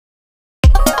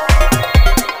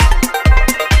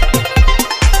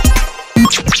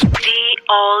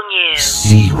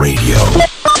C Radio.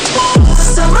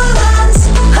 Semarang's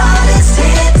hottest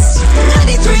hits,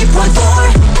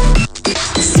 93.4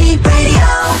 C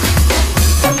Radio.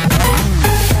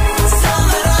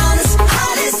 Semarang's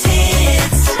hottest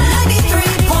hits,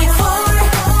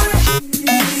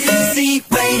 93.4 C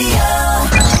Radio.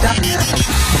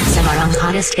 Semarang's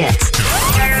hottest hits.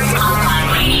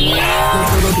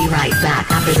 We'll be right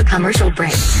back after the commercial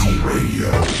break. C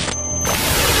Radio.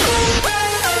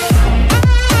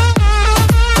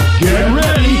 Get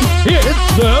ready,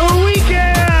 it's the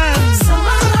weekend!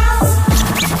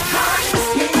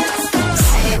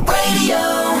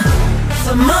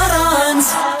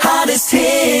 Semarang's hottest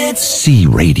hits. C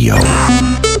Radio.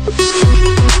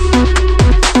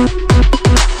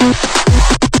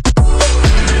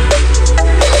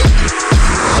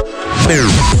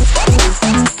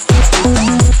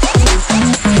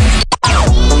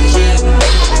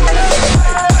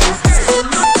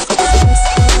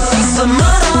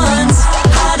 Semarang's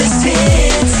hottest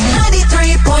hits,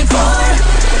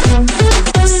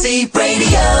 93.4 C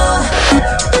Radio.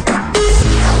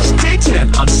 Stay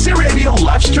tuned on C Radio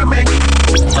live streaming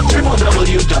on www.cradio.co.id.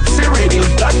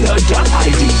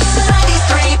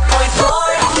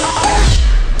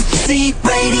 93.4 C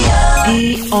Radio.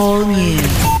 The all new.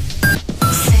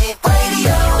 C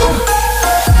Radio.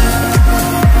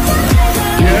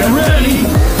 Get ready,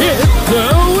 it's the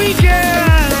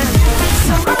weekend!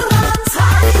 Semarang's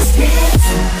hottest hits.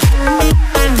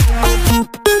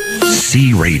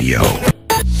 C Radio.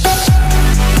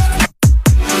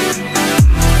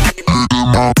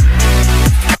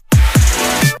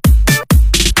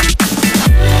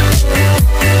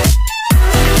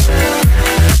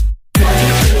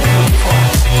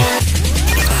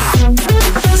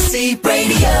 C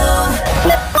Radio.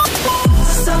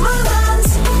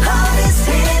 Semarang's hottest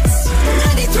hits,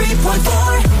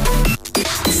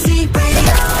 93.4 C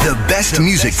Radio. The best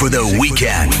music for the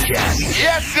weekend.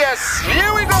 Yes,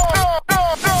 here we go.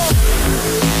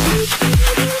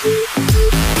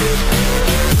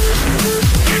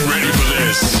 Get ready for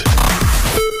this.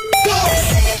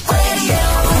 C Radio.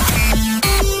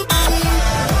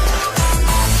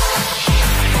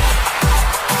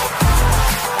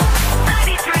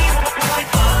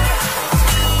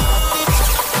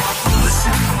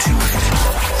 Listen to it.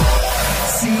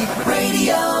 C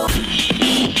Radio.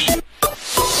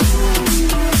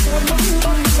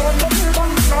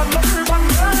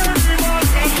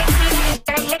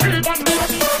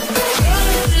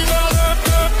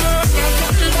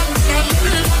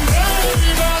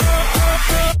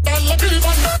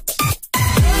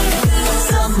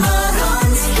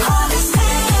 Semarang's hottest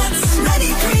hits,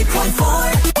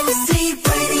 93.4 C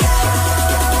Radio.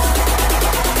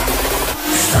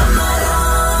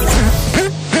 Semarang.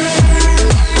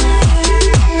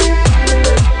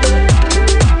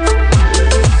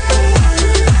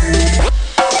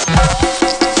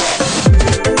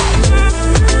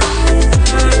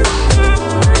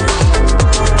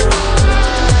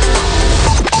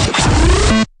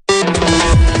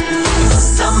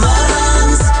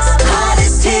 Semarang's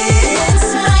hottest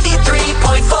hits,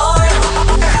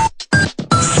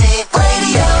 93.4 C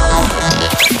Radio.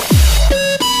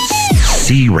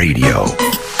 C Radio.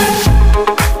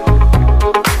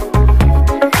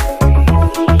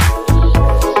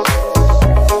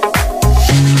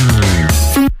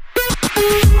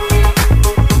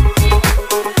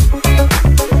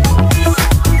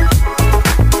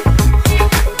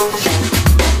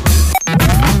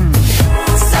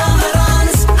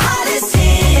 Semarang's hottest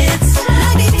hits,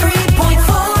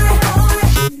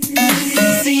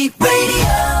 93.4 C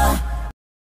Radio.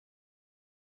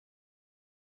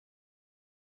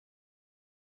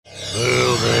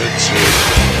 Well, that's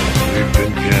it. We've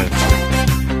been canceled.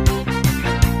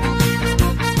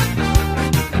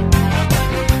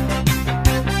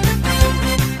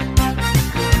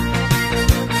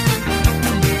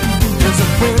 There's a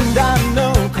friend I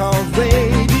know called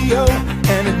radio,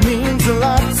 and it means a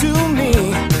lot to me.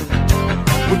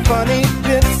 With funny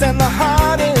bits and the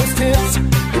hottest hits,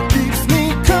 it keeps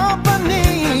me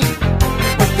company.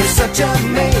 But there's such a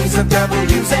maze of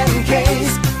W's and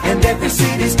K's, and every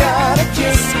city's got a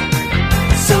kiss.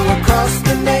 So across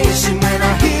the nation, when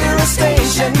I hear a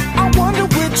station, I wonder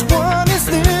which one is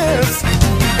this.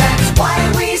 That's why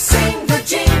we sing the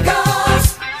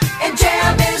jingles, and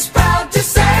Jam is proud to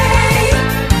say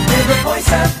we're the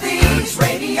voice of these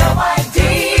radio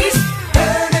IDs,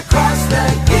 heard across the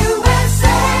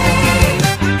USA.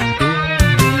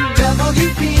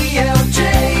 WPLJ,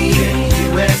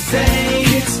 USA,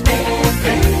 it's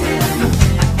FM.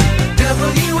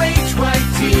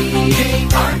 WHYT,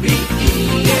 RBE,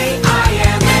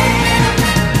 AIMN,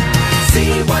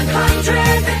 C100.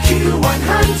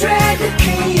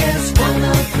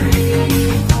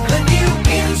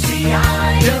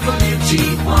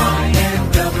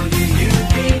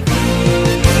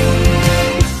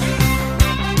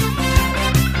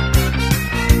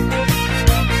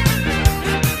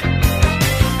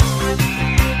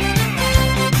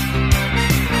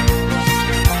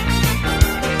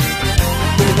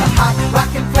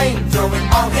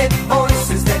 hit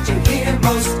voices that you hear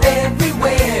most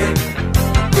everywhere.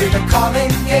 We're the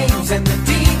calling games and the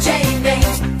DJ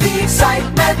names, the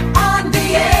excitement on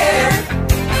the air.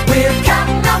 We're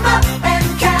counting them up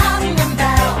and counting them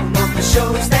down on the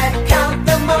shows that count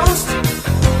the most.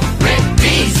 Rick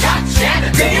D's got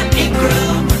Shannon, Dan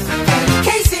Ingram, and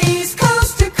Casey's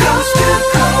Coast to Coast to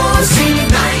Coast.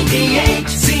 Z98,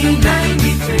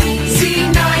 Z93,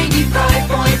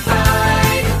 Z95.5,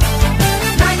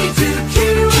 92Q,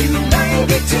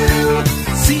 Q92,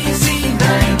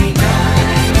 CZ99,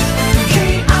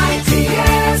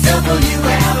 KITS,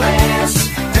 WLS,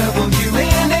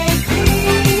 WNAP,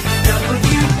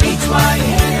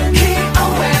 WHYN,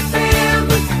 KOFM,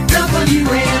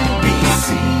 WNBC.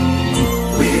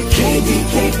 We're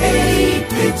KDKA,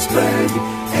 Pittsburgh,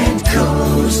 and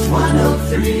Coast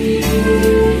 103.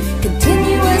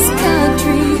 Continuous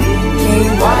country,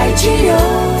 KYGO.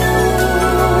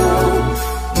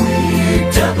 We're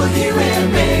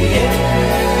WMAL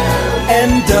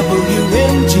and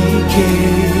WMGK.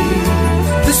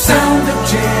 The sound of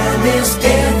jam is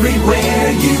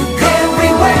everywhere you go.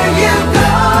 Everywhere you go.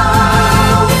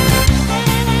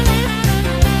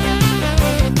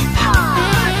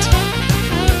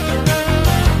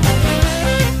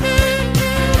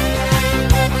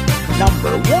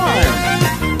 Number 1.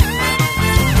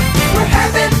 We're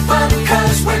having fun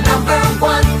 'cause we're number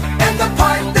one. And the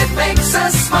part that makes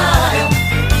us smile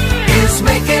is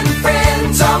making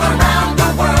friends all around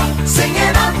the world,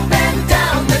 singing up and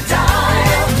down the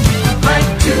dial. Like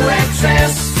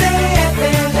 2XS,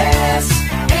 JFLS,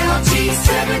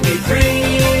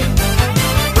 LG73,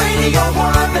 Radio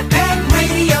 1 and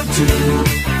Radio 2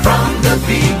 from the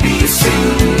BBC.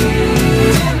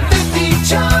 1050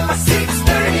 Chum,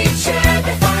 630 Ched,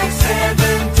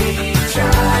 570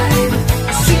 Chime,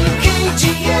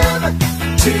 CKGM,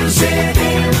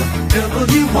 2ZM,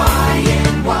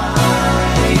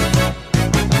 WYNY,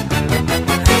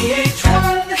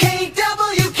 VH1,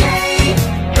 KWK,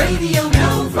 Radio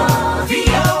Nova,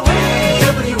 VOA,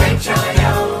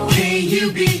 WHIO,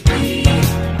 KUBE,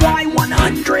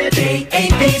 Y100,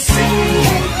 ABC,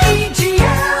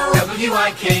 KEGL,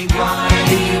 WIKY,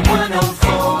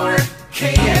 D104,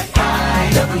 KFI,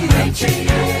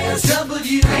 WHAS,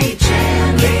 WHN,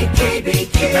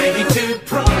 KKBQ, 92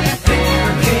 Pro